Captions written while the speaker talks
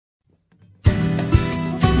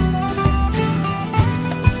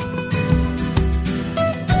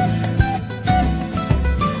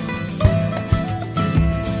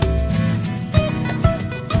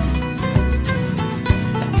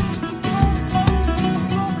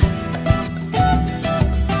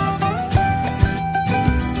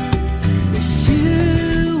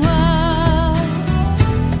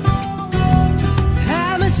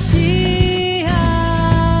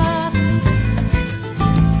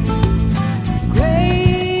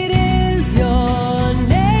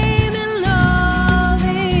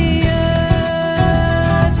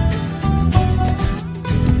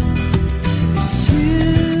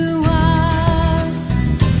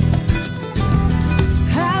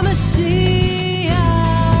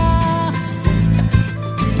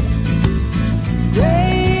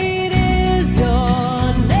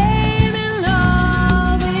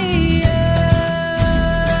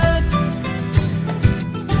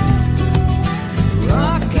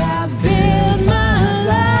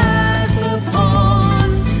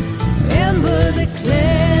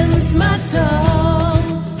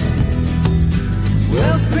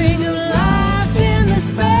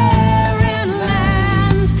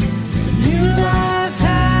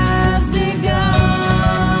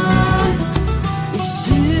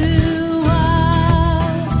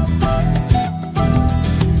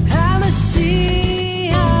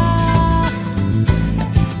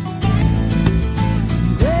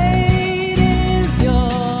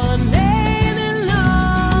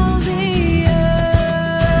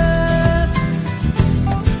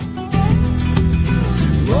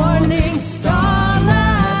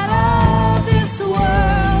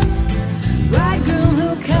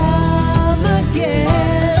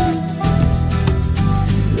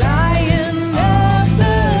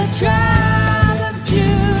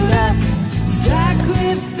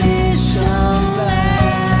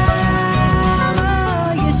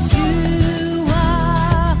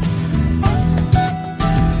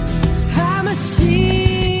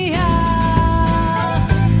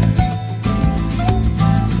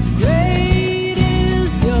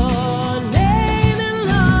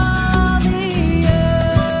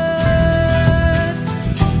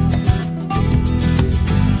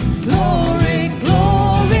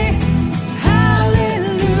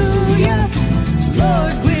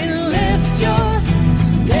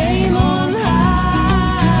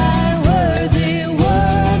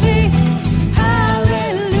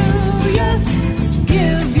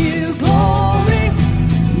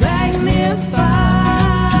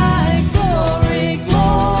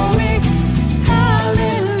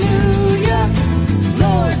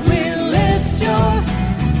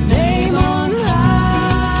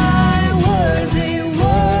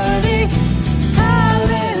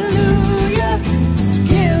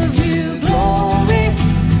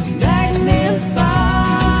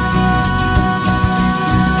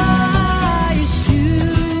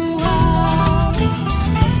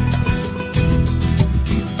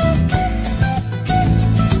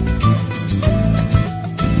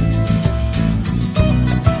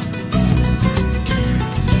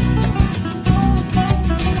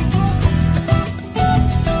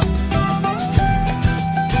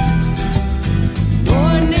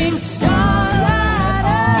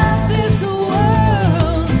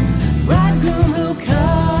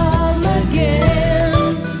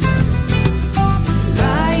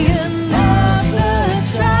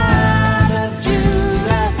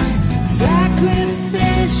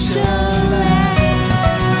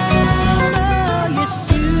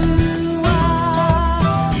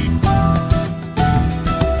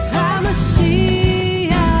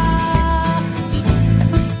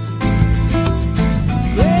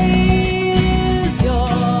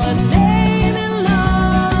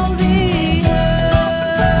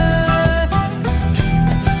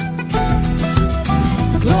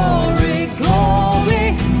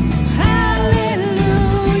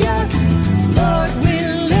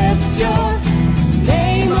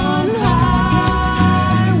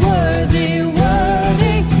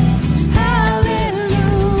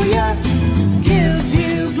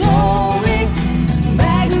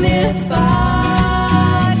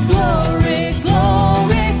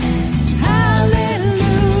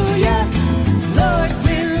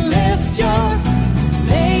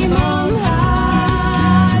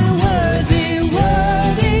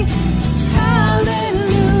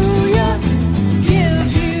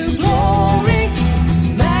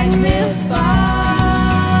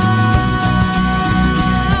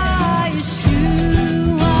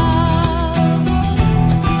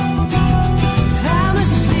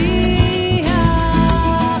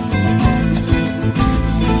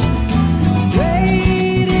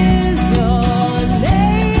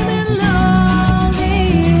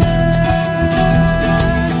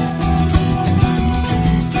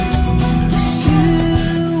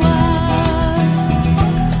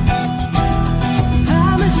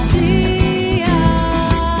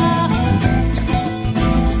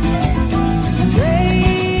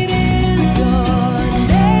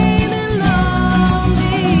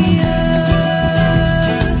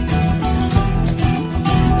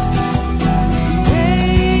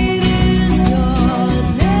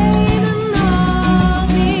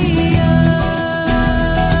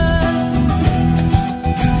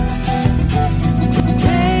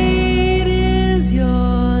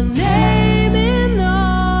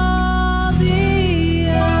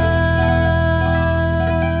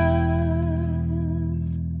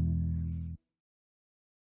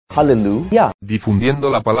Aleluya. Difundiendo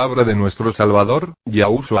la palabra de nuestro Salvador,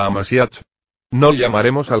 Yahushua Hamashiach. No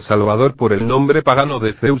llamaremos al Salvador por el nombre pagano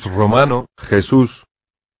de Zeus romano, Jesús.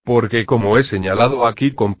 Porque como he señalado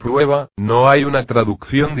aquí con prueba, no hay una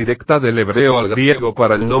traducción directa del hebreo al griego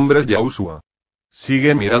para el nombre Yahushua.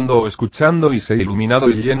 Sigue mirando o escuchando y sé iluminado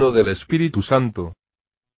y lleno del Espíritu Santo.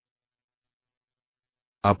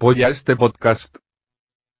 Apoya este podcast.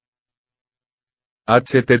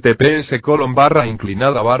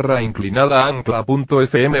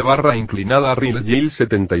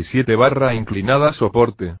 https://ancla.fm/real77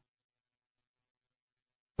 soporte.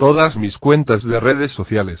 Todas mis cuentas de redes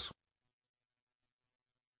sociales.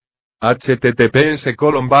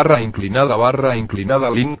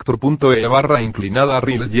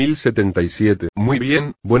 https://linktree/real77. Muy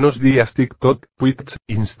bien, buenos días TikTok, Twitch,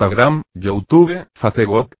 Instagram, YouTube,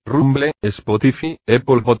 Facebook, Rumble, Spotify,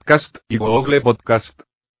 Apple Podcast y Google Podcast.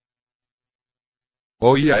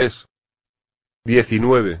 Hoy ya es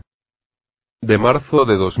 19 de marzo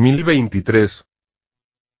de 2023.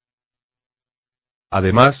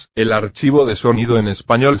 Además, el archivo de sonido en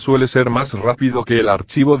español suele ser más rápido que el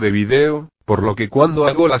archivo de video, por lo que cuando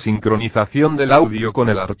hago la sincronización del audio con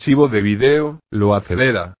el archivo de video, lo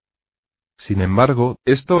acelera. Sin embargo,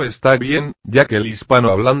 esto está bien, ya que el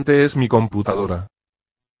hispanohablante es mi computadora.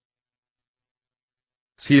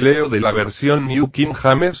 Sí leo de la versión New King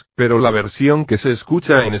James, pero la versión que se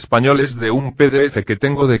escucha en español es de un PDF que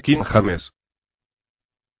tengo de King James.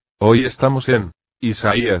 Hoy estamos en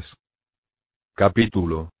Isaías.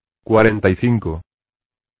 Capítulo 45.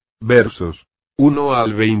 Versos 1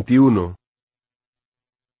 al 21.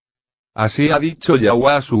 Así ha dicho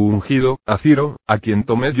Yahweh a su ungido, a Ciro, a quien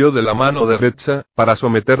tomé yo de la mano derecha, para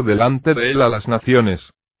someter delante de él a las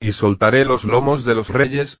naciones, y soltaré los lomos de los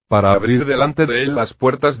reyes, para abrir delante de él las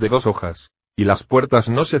puertas de dos hojas, y las puertas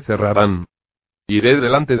no se cerrarán. Iré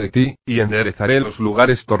delante de ti, y enderezaré los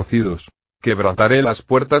lugares torcidos. Quebrantaré las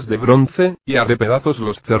puertas de bronce, y haré pedazos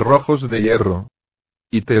los cerrojos de hierro.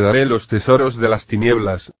 Y te daré los tesoros de las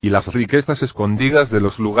tinieblas, y las riquezas escondidas de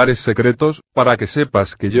los lugares secretos, para que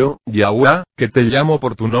sepas que yo, Yahweh, que te llamo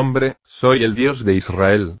por tu nombre, soy el Dios de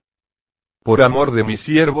Israel. Por amor de mi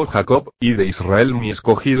siervo Jacob, y de Israel mi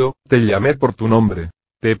escogido, te llamé por tu nombre.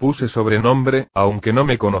 Te puse sobrenombre, aunque no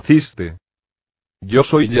me conociste. Yo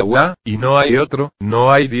soy Yahweh, y no hay otro,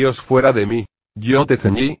 no hay Dios fuera de mí. Yo te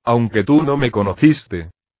ceñí, aunque tú no me conociste.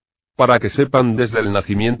 Para que sepan desde el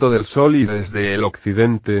nacimiento del sol y desde el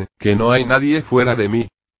occidente, que no hay nadie fuera de mí.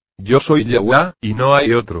 Yo soy Yahweh, y no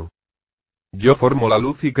hay otro. Yo formo la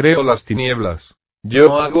luz y creo las tinieblas.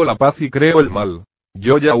 Yo hago la paz y creo el mal.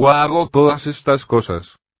 Yo Yahweh hago todas estas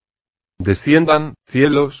cosas. Desciendan,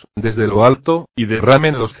 cielos, desde lo alto, y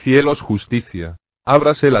derramen los cielos justicia.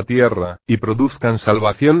 Ábrase la tierra, y produzcan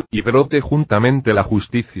salvación, y brote juntamente la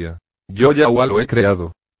justicia. Yo Yahweh lo he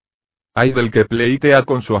creado. Ay del que pleitea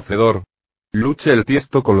con su hacedor. Luche el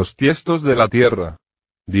tiesto con los tiestos de la tierra.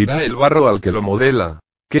 Dirá el barro al que lo modela,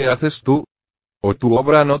 ¿qué haces tú? ¿O tu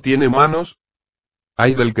obra no tiene manos?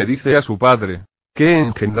 Ay del que dice a su padre, ¿qué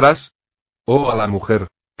engendrás? O a la mujer,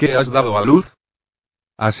 ¿qué has dado a luz?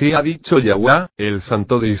 Así ha dicho Yahweh, el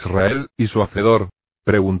Santo de Israel, y su hacedor.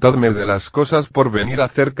 Preguntadme de las cosas por venir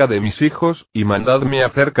acerca de mis hijos, y mandadme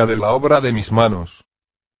acerca de la obra de mis manos.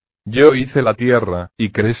 Yo hice la tierra,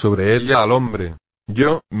 y creé sobre ella al hombre.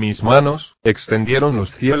 Yo, mis manos, extendieron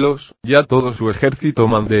los cielos, ya todo su ejército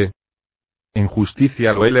mandé. En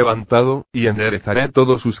justicia lo he levantado, y enderezaré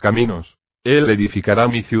todos sus caminos. Él edificará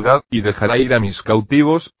mi ciudad, y dejará ir a mis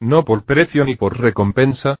cautivos, no por precio ni por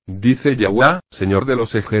recompensa, dice Yahweh, Señor de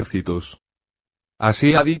los ejércitos.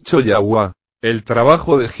 Así ha dicho Yahweh. El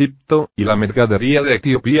trabajo de Egipto, y la mercadería de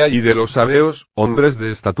Etiopía y de los sabeos, hombres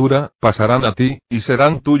de estatura, pasarán a ti, y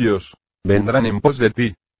serán tuyos. Vendrán en pos de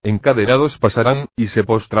ti. Encadenados pasarán, y se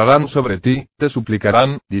postrarán sobre ti, te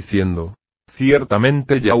suplicarán, diciendo: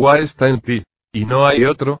 ciertamente Yahweh está en ti. Y no hay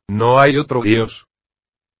otro Dios.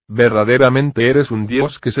 Verdaderamente eres un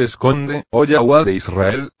Dios que se esconde, oh Yahweh de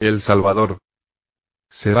Israel, el Salvador.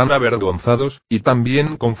 Serán avergonzados, y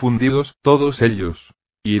también confundidos, todos ellos.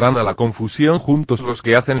 Irán a la confusión juntos los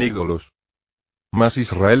que hacen ídolos. Mas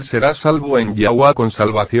Israel será salvo en Yahweh con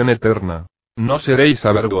salvación eterna. No seréis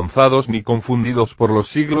avergonzados ni confundidos por los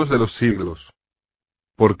siglos de los siglos.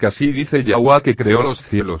 Porque así dice Yahweh que creó los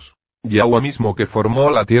cielos. Yahweh mismo que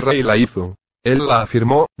formó la tierra y la hizo. Él la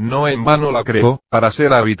afirmó, no en vano la creó, para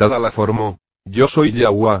ser habitada la formó. Yo soy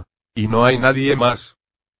Yahweh, y no hay nadie más.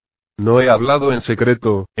 No he hablado en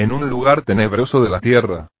secreto, en un lugar tenebroso de la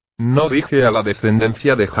tierra. No dije a la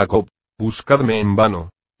descendencia de Jacob, buscadme en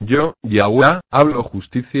vano. Yo, Yahweh, hablo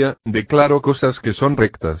justicia, declaro cosas que son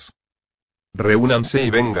rectas. Reúnanse y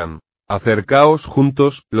vengan. Acercaos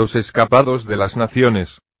juntos, los escapados de las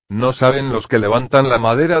naciones. ¿No saben los que levantan la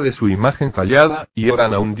madera de su imagen tallada, y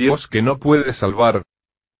oran a un Dios que no puede salvar?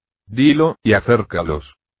 Dilo, y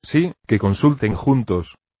acércalos. Sí, que consulten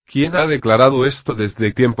juntos. ¿Quién ha declarado esto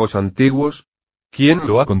desde tiempos antiguos? ¿Quién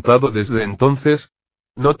lo ha contado desde entonces?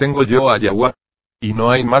 ¿No tengo yo a Yahweh? Y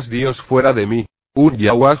no hay más Dios fuera de mí, un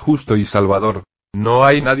Yahweh justo y salvador. No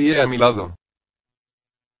hay nadie a mi lado.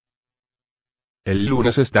 El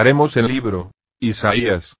lunes estaremos en el libro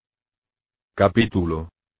Isaías. Capítulo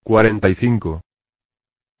 45.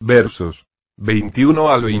 Versos 21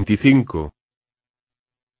 al 25.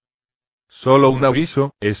 Solo un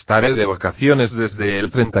aviso, estaré de vacaciones desde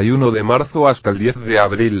el 31 de marzo hasta el 10 de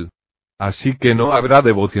abril. Así que no habrá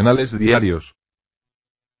devocionales diarios.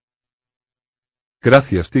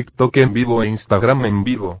 Gracias TikTok en vivo e Instagram en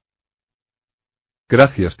vivo.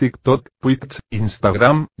 Gracias TikTok, Twitch,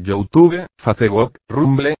 Instagram, YouTube, Facebook,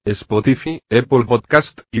 Rumble, Spotify, Apple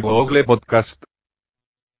Podcast y Google Podcast.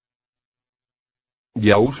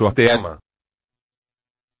 Yahushua te ama.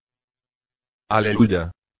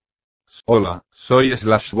 Aleluya. Hola, soy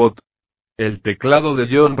Slashbot. El teclado de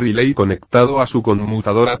John Riley conectado a su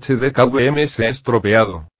conmutador HD KVM se ha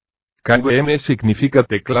estropeado. KVM significa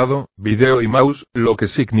teclado, video y mouse, lo que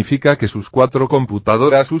significa que sus 4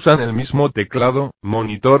 computadoras usan el mismo teclado,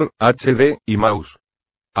 monitor, HD y mouse.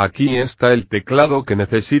 Aquí está el teclado que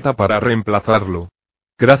necesita para reemplazarlo.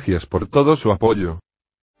 Gracias por todo su apoyo.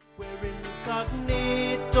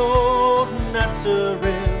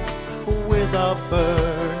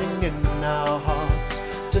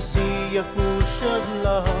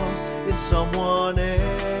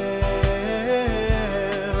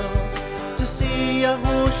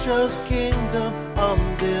 Yahushua's kingdom on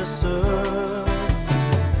this earth.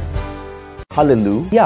 Hallelujah.